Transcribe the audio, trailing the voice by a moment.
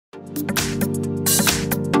In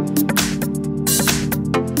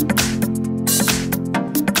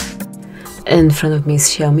front of me is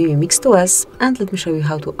XIAOMI Mi Mix 2S, and let me show you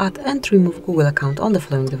how to add and remove Google account on the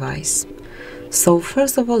following device. So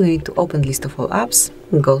first of all, you need to open the list of all apps,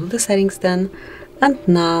 go to the settings then, and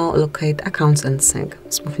now locate accounts and sync,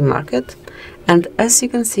 smoothly mark it. And as you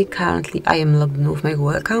can see, currently I am logged in with my Google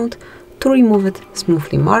account. To remove it,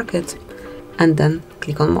 smoothly mark it, and then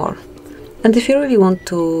click on more. And if you really want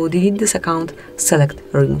to delete this account, select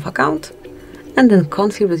remove account, and then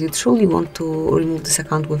confirm that you truly want to remove this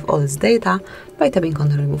account with all its data by tapping on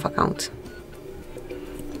the remove account.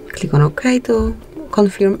 Click on OK to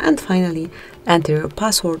confirm, and finally enter your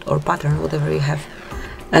password or pattern, whatever you have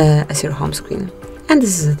as your home screen. And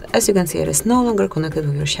this is it. As you can see, it is no longer connected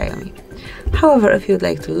with your XIAOMI. However, if you'd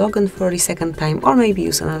like to log in for the second time or maybe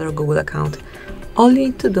use another Google account, all you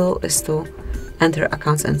need to do is to enter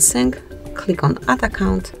accounts and sync, click on add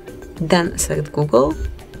account, then select Google.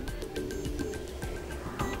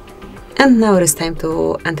 And now it is time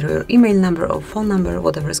to enter your email number or phone number,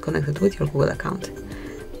 whatever is connected with your Google account.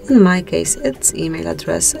 In my case, it's email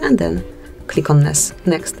address, and then click on next,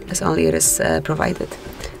 as only it is provided.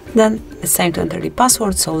 Then it's time to enter the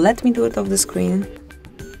password, so let me do it off the screen.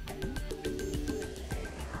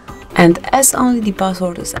 And as only the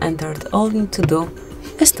password is entered, all you need to do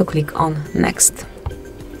is to click on next.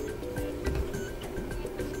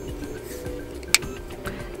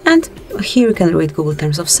 And here you can read Google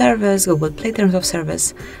Terms of Service, Google Play Terms of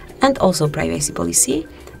Service, and also privacy policy.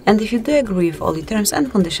 And if you do agree with all the terms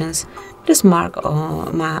and conditions, just mark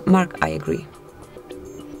I agree.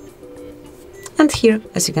 And here,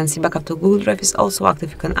 as you can see, backup to Google Drive is also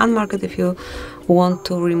active. You can unmark it if you want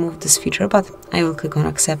to remove this feature, but I will click on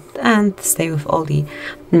accept and stay with all the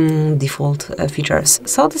default features.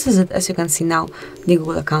 So this is it. As you can see now, the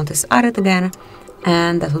Google account is added again.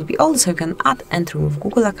 And that would be all. So you can add and remove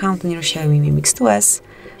Google account in your XIAOMI Mi Mix 2S.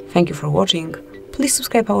 Thank you for watching. Please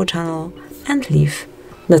subscribe our channel and leave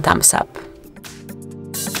the thumbs up.